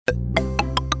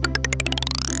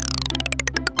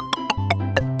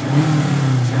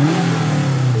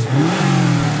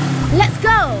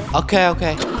Okay,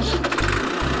 okay.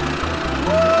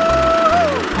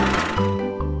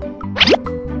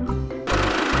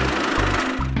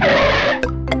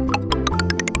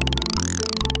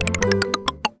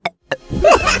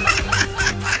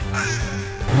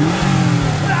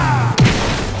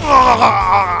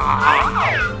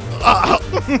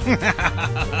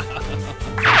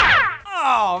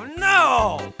 Oh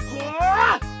no!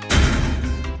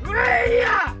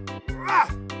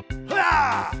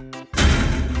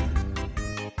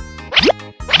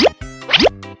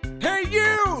 Hey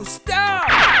you! Stop!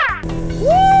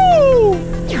 Woo!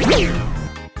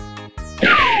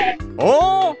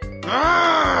 Oh!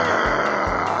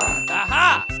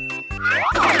 Aha!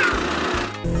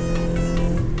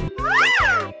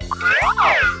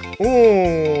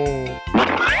 Oh.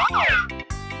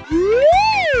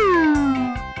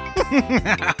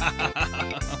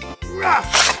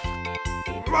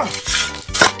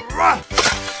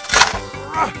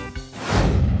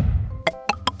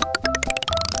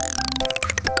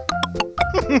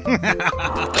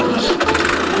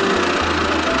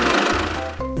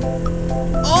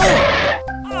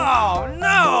 Oh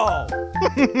no!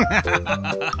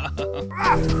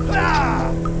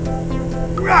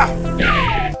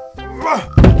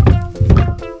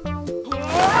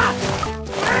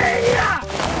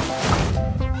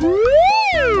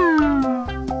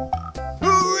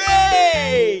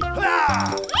 Hooray!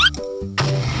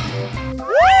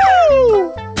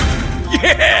 Woo!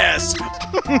 Yes!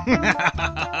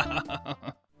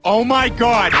 Oh my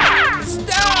God!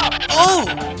 Stop! Oh!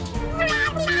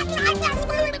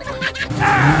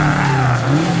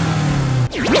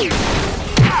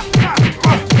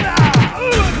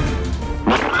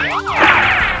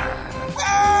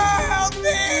 Help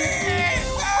me!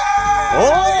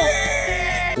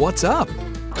 Oh! What's up?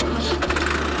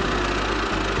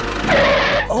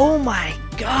 Oh my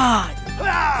God!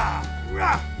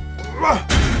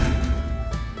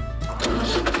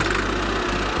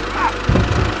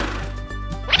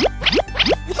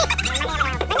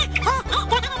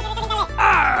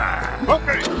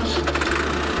 Okay.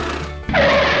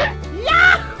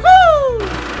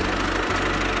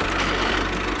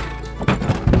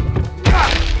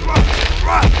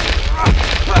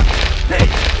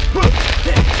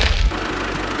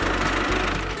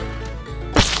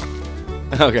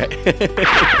 Okay.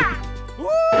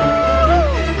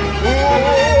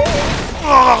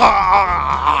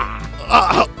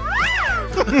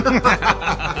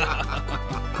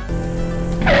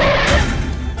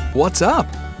 What's up?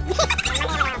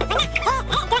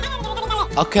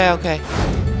 Okay, okay.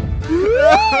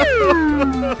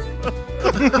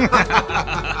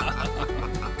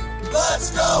 Let's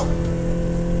go!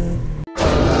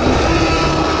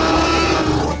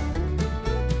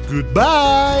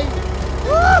 Goodbye.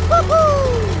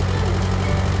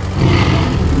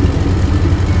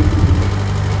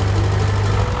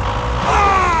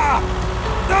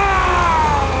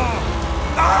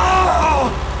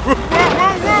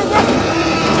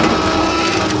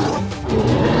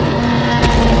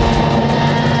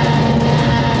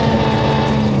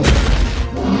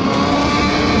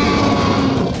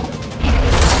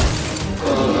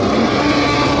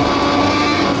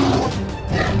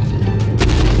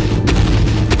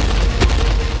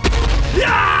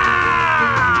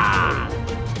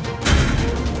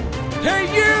 Hey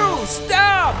you!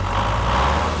 Stop!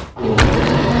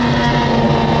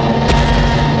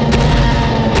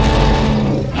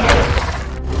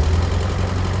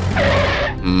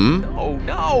 Hmm? Oh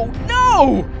no!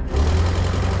 No!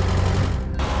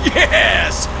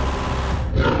 Yes!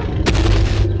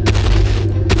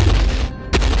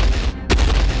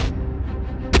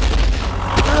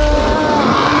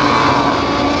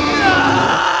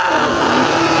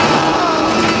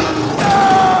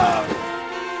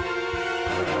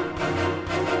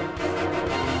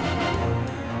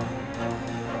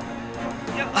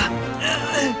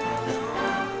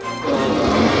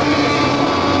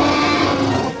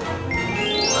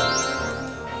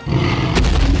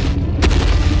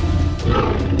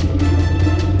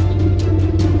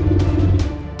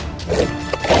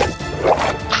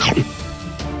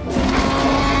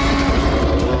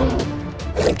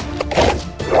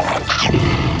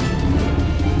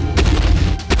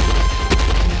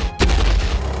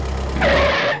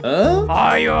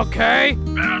 Are you okay?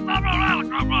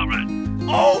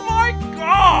 Oh my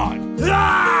God!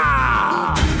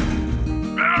 Ah!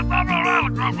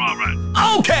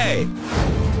 Okay!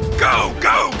 Go,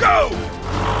 go, go!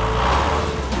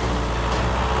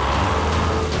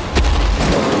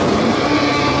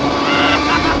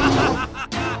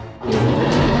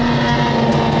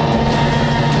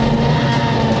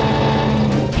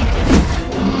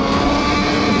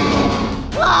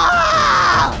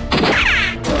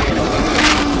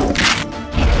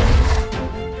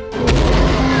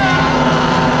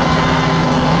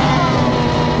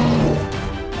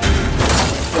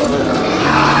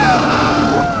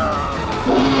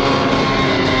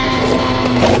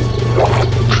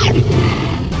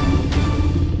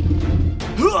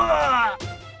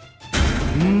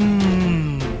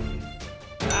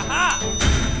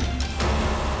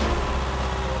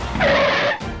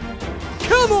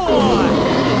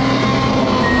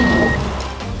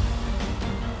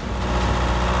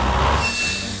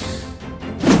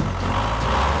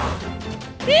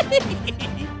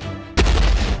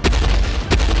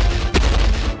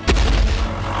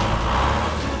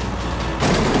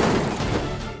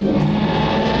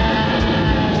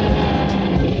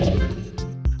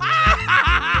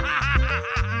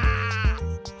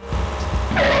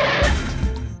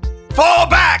 Fall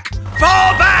back!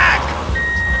 Fall back!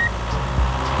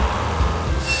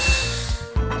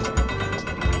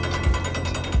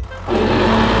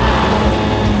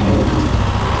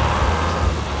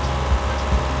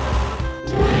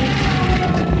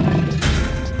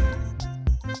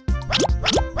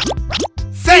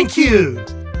 Thank you!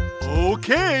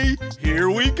 Okay, here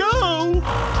we go!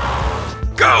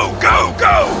 Go, go,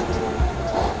 go!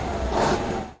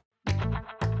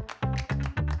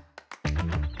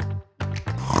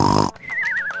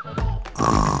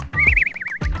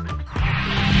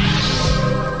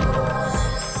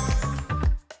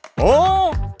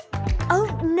 Oh! Oh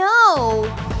no!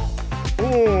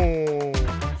 Oh!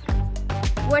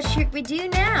 What should we do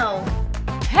now?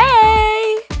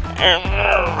 Hey!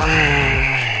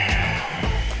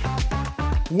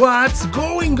 What's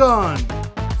going on?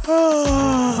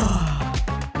 Oh!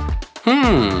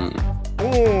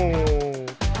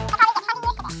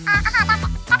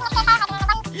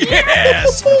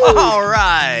 Yes! All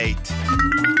right!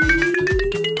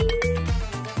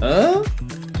 Huh?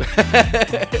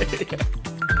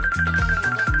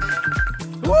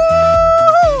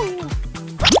 Woo!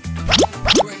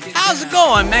 How's it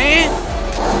going, man?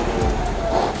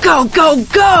 Go, go,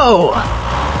 go!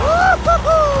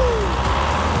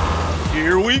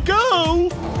 Here we go!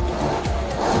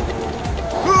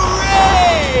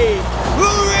 Hooray!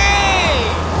 Hooray!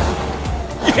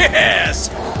 Yes!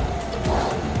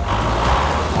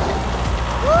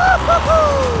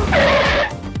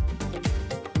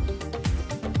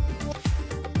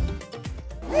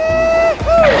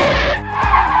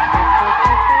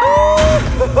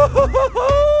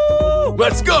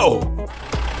 Let's go!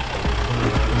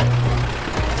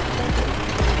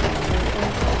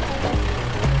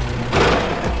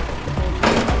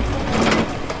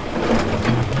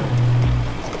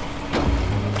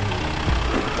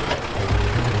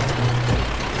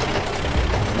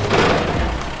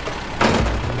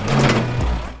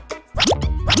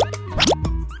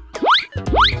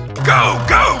 Go,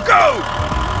 go, go!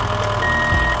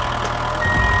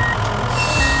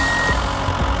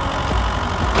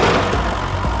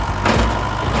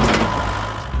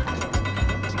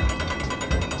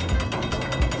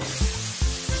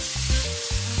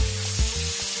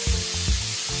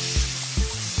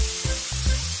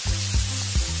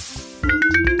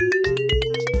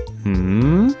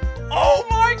 Oh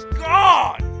my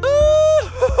God!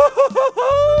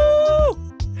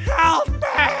 Help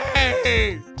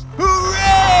me!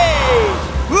 Hooray!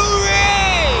 Hooray!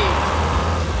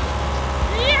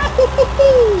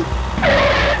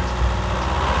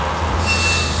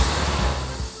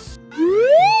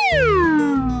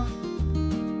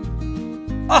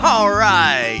 All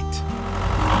right!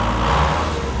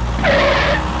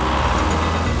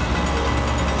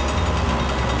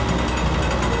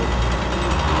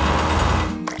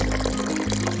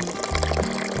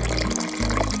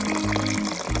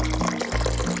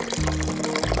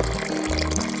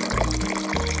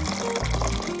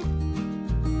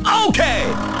 Okay!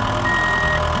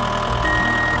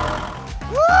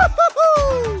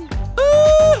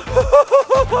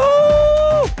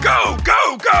 Go,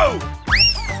 go, go!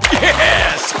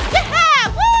 Yes!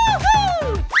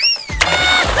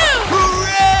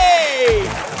 Hooray!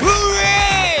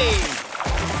 Hooray!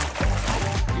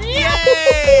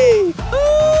 Yay!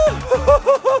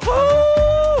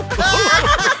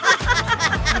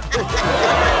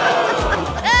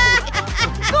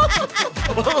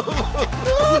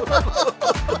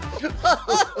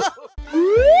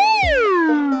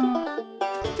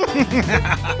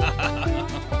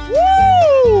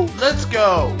 Woo! Let's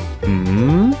go!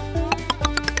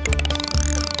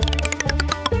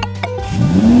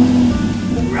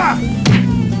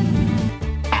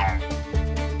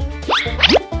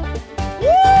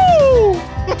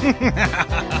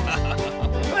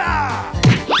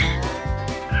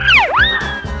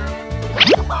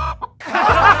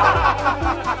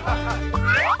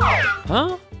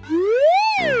 Huh?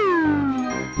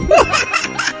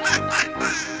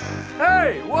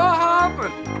 Hey, what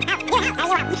happened?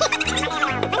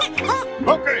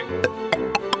 Okay.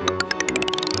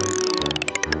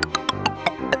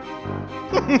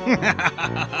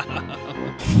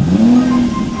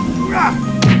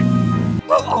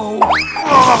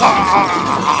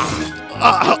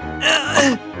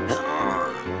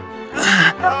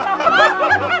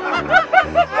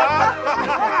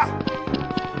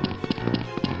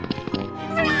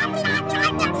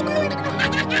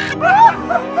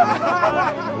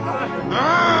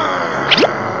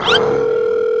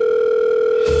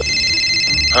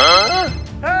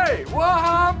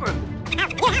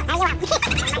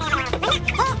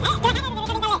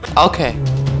 Okay.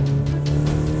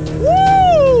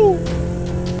 Woo!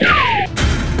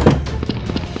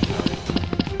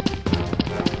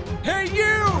 Hey,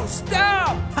 you!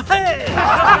 Stop! Hey!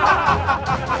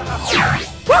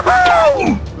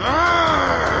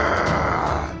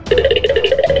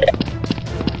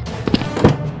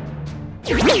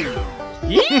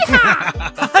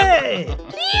 Yeehaw! Hey!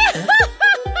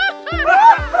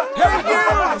 Hey, you!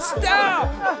 Stop!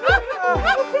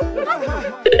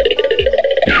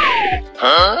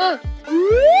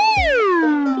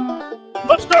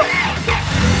 Let's go!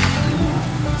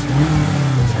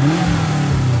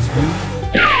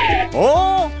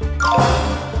 Oh!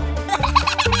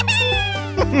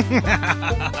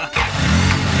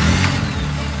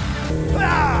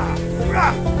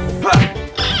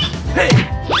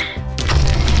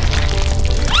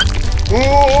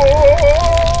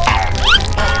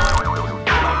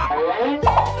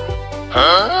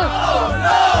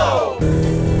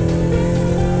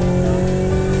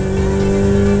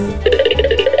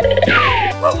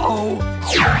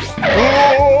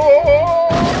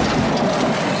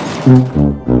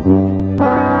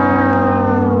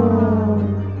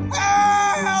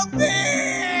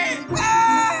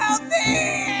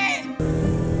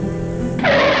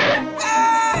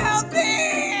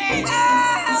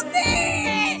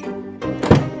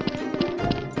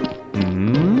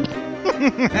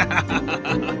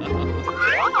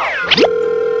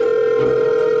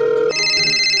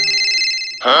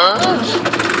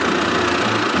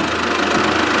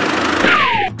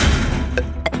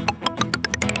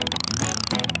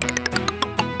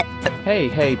 Hey!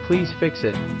 Hey, please fix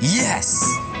it. Yes!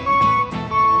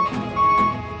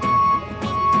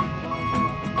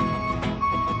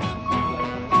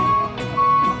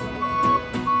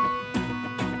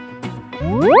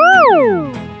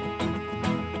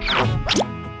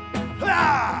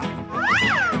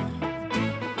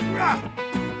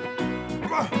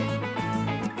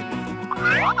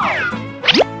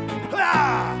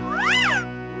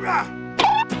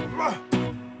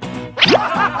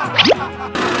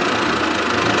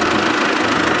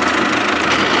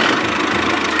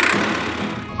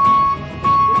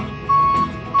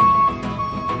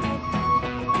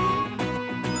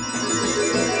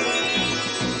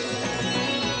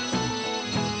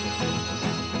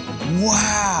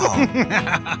 Wow!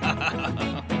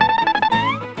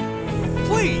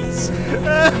 Please!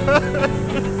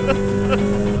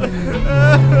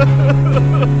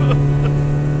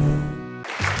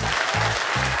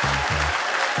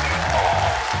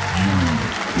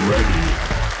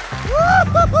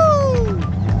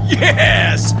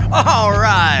 Yes! All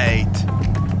right!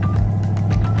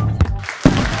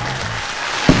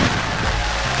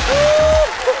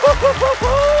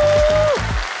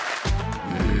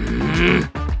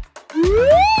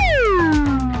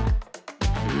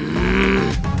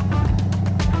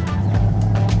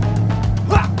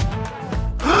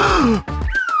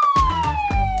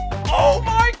 Oh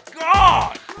my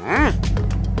God!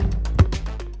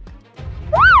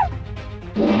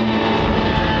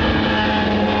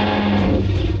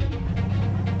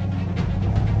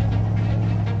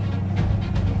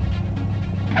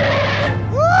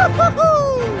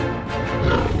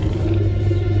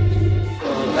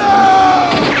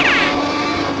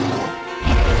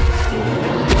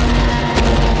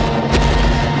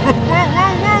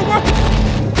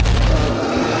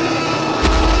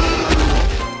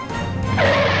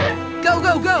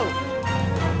 Go!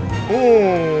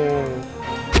 Oh!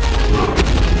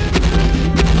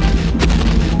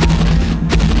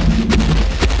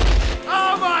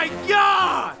 Oh my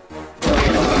God!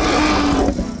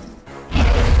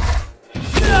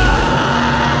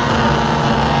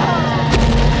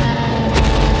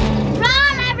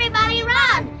 Run, everybody,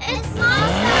 run! It's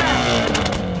awesome!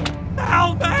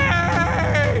 Help me!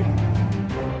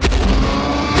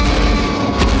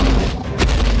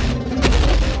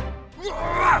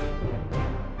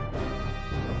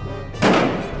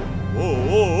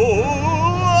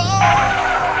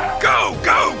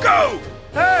 Go!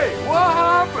 Hey, what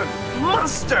happened?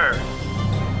 Monster!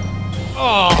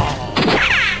 No!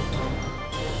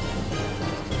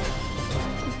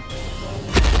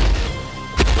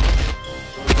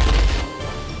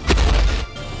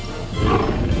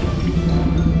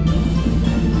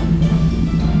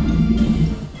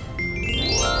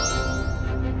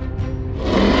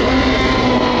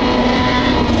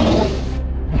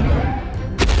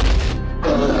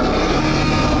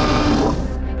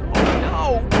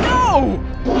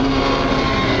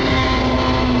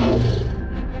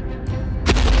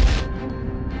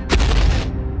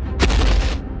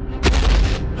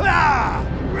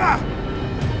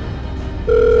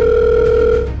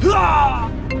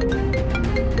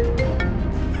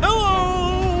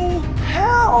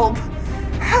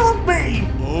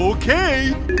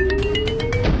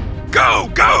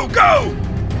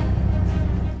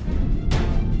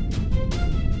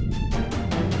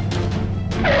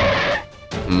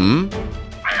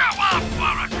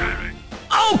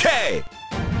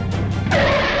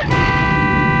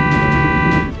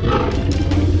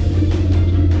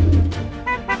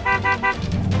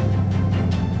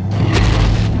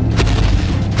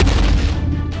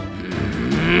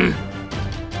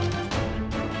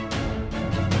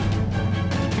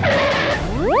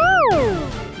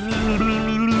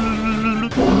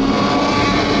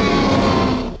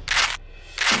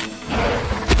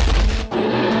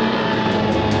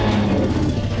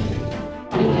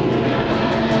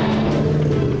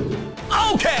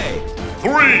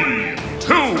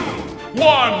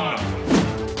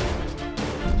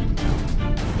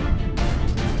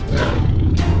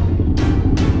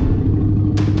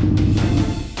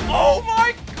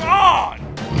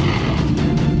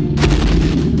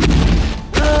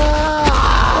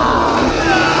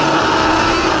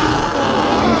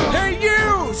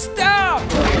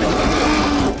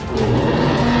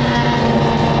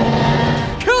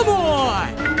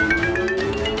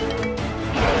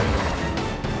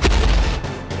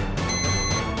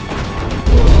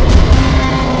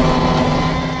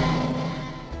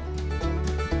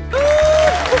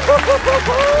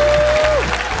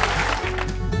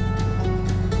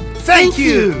 Thank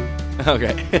you!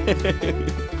 Okay.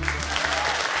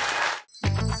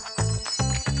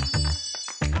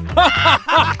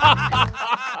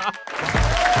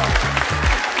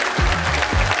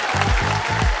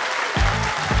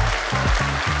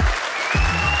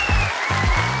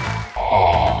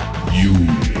 You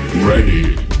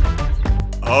ready?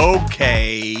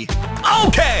 Okay.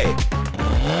 Okay!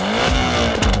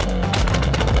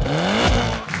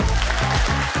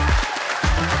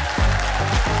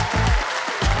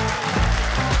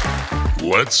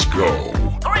 Let's go.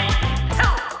 3, 2,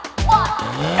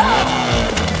 1, go!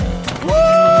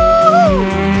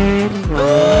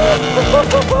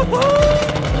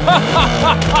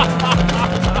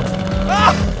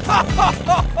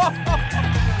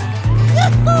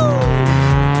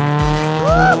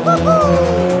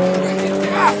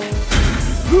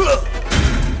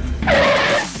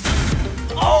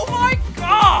 Oh my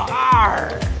god!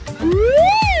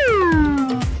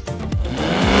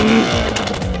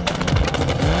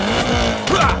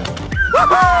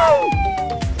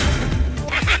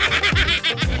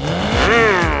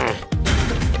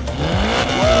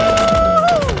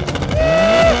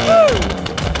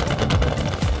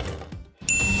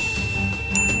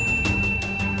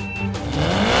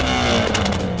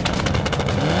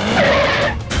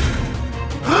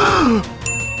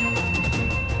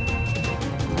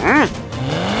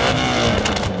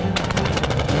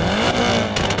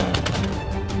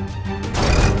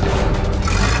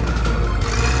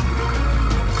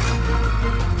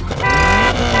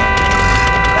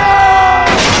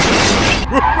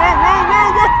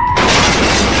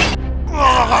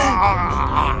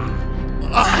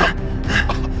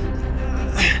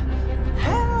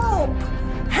 Help!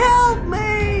 Help me!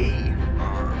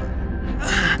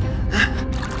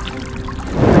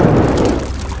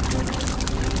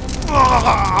 Oh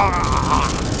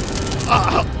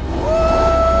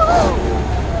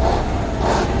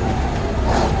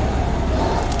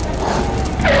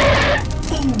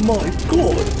my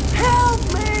god! Help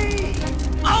me!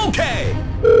 Okay!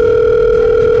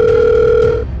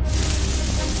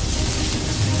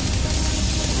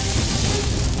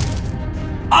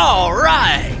 All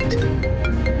right!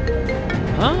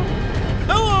 Huh?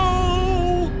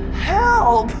 Hello!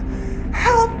 Help!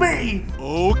 Help me!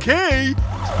 Okay!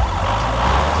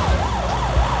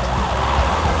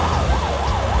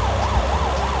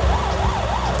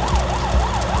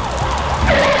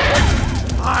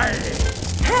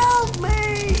 Help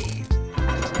me!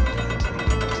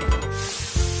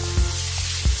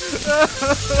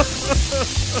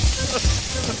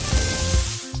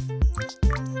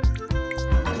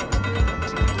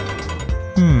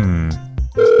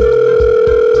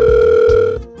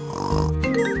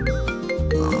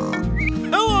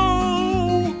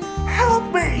 Hello! Help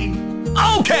me!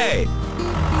 Okay!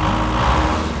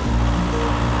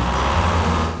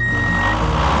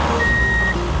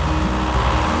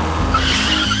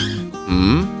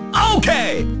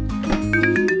 Okay!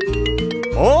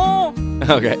 Oh!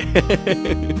 Okay.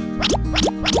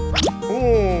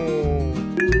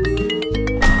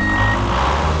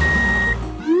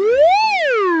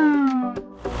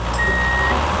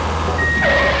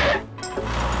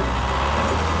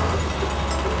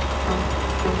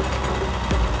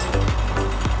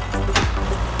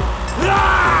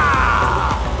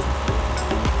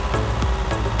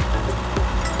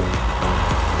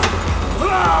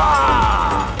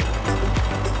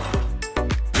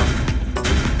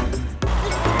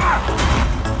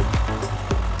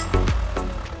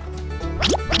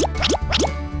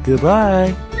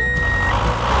 Goodbye.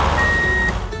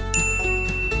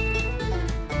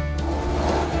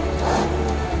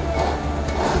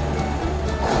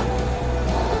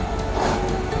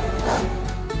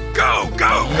 Go,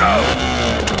 go, go!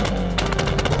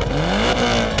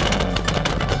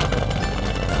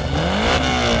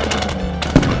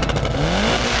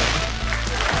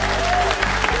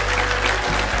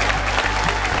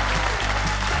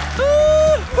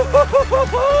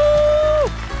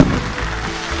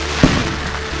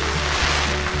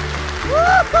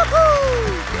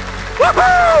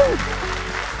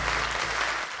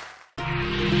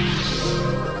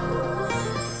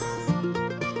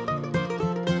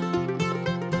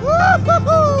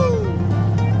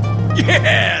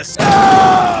 Yes!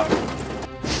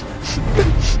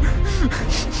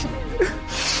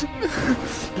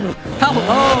 Hello!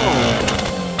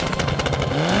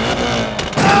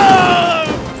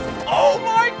 Oh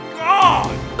my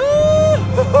god!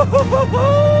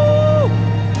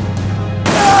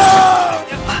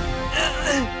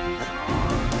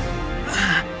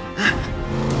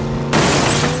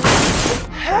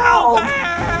 Help!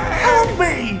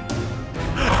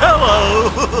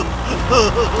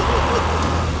 Help!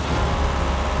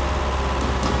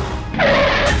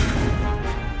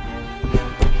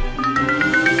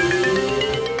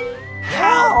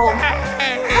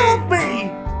 Help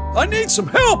me! I need some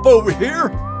help over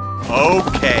here.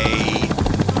 Okay.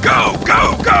 Go,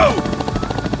 go, go!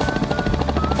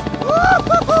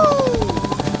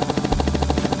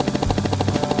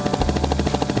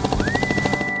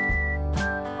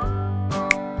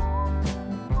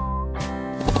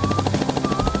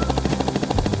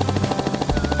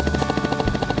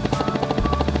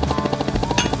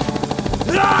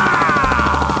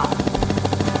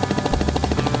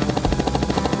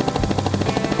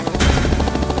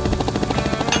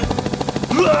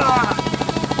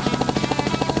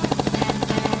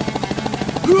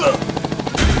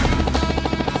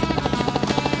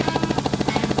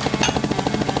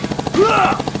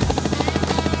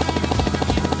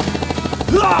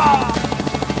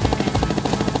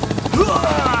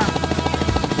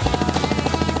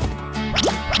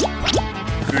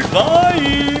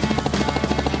 Goodbye.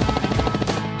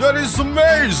 That is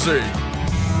amazing.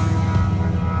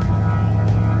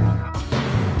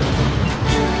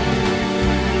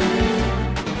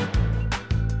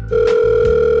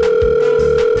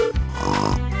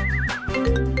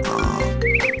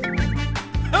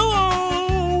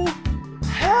 Hello.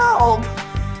 Help!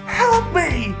 Help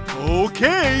me!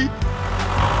 Okay.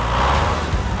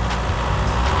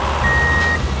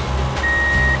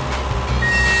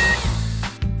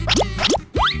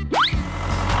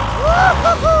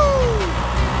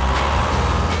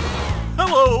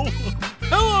 Hello.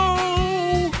 Hello.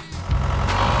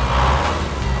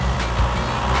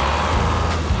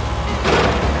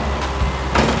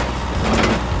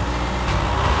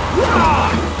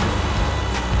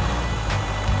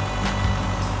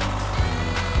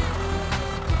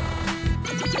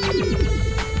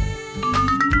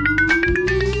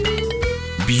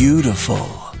 Beautiful.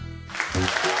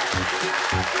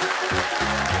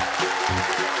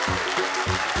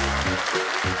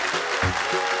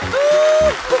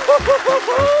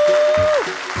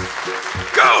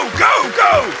 Go, go,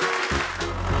 go!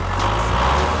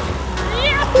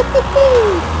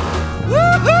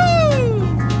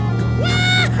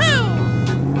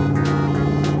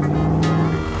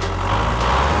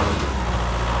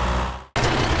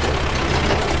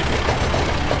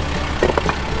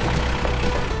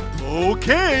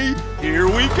 Okay, here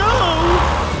we go.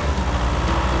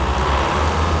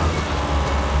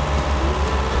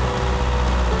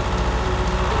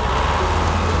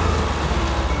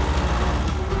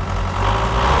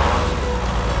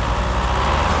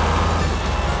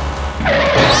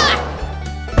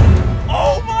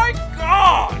 Oh my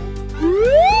God!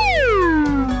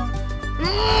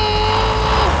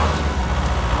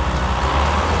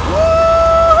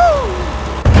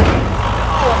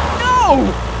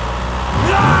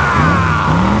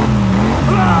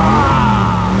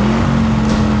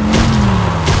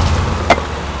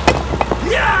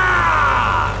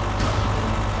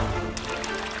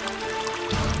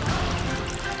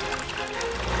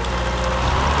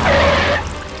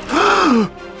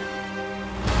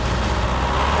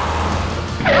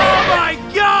 Oh my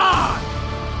God!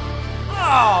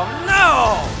 Oh no!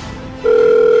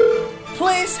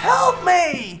 Please help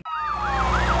me!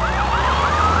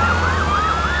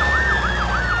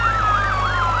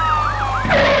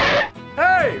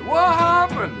 Hey, what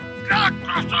happened?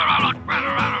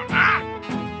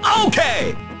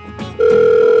 Okay!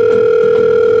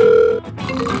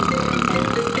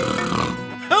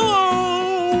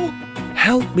 Hello.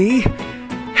 Help me.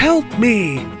 Help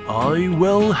me. I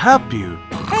will help you.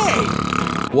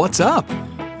 What's up?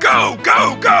 Go,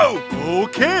 go, go!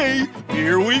 Okay,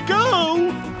 here we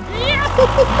go.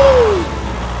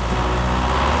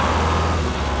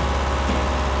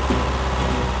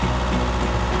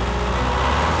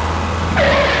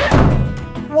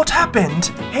 What happened?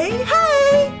 Hey,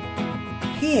 hey!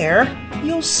 Here,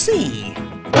 you'll see.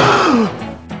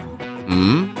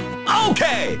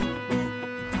 Okay!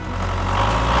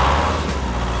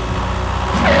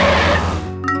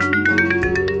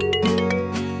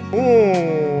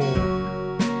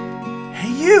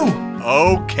 Hey, you!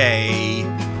 Okay.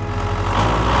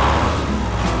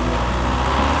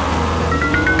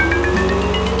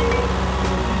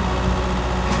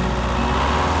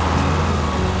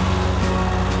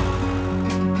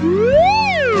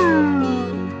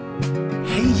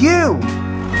 Hey, you!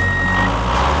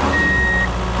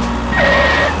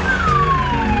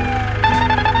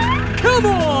 Come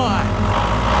on.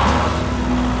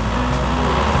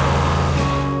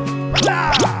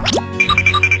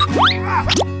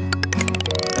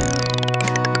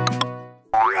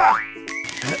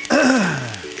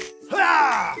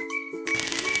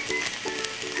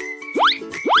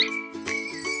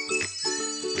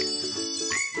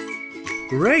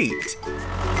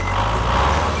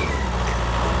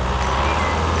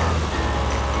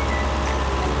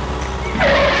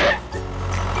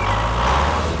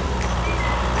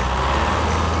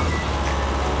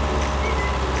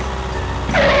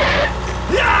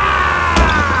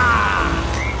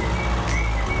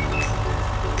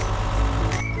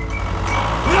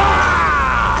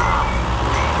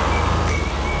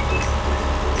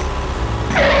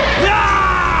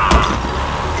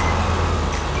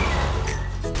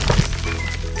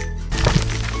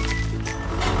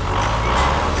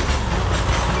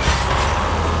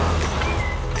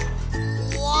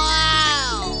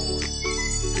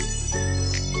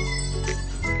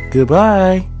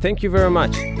 Goodbye. Thank you very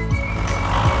much.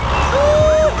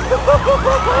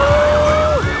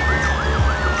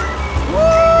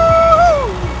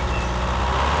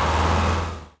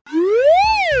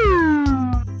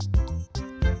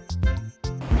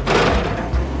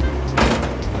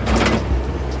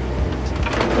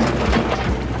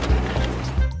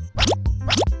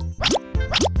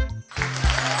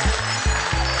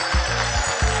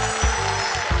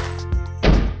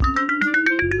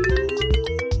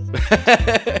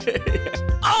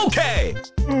 Okay!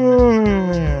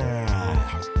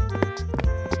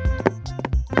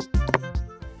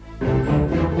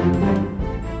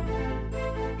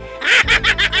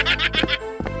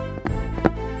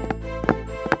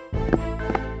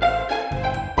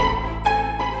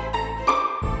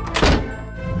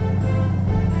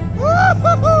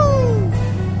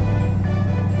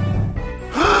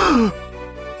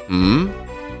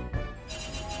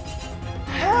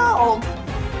 Help!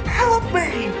 Help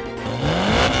me!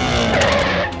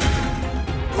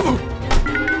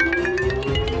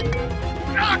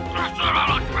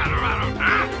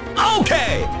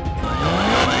 Okay!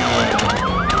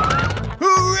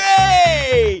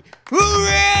 Hooray!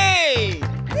 Hooray!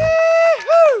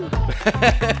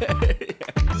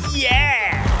 Yeah!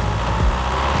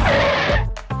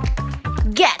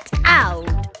 Get out!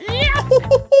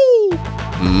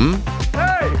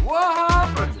 Hey, what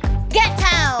happened? Get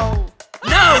out!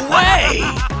 No way!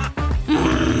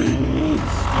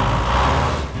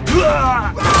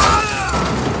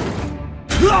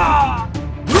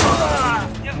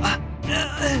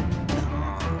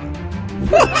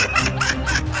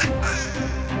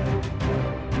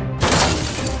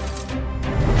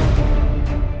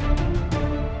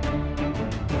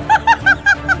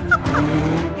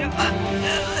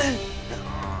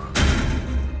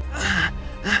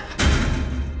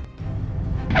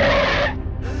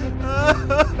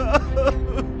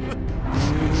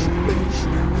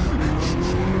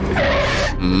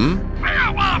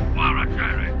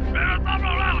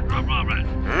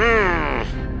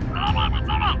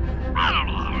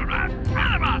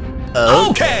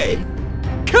 Okay!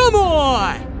 Come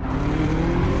on!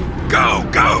 Go,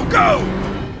 go, go!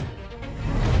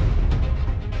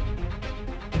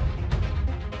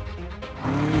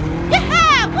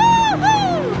 Yeah!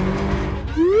 Woo-hoo!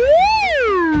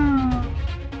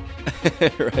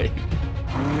 Right.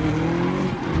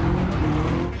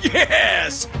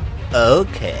 Yes!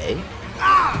 Okay.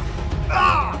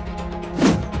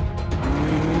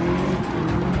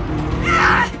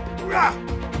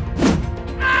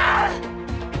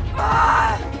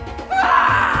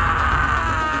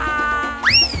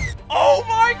 Oh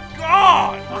my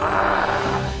God!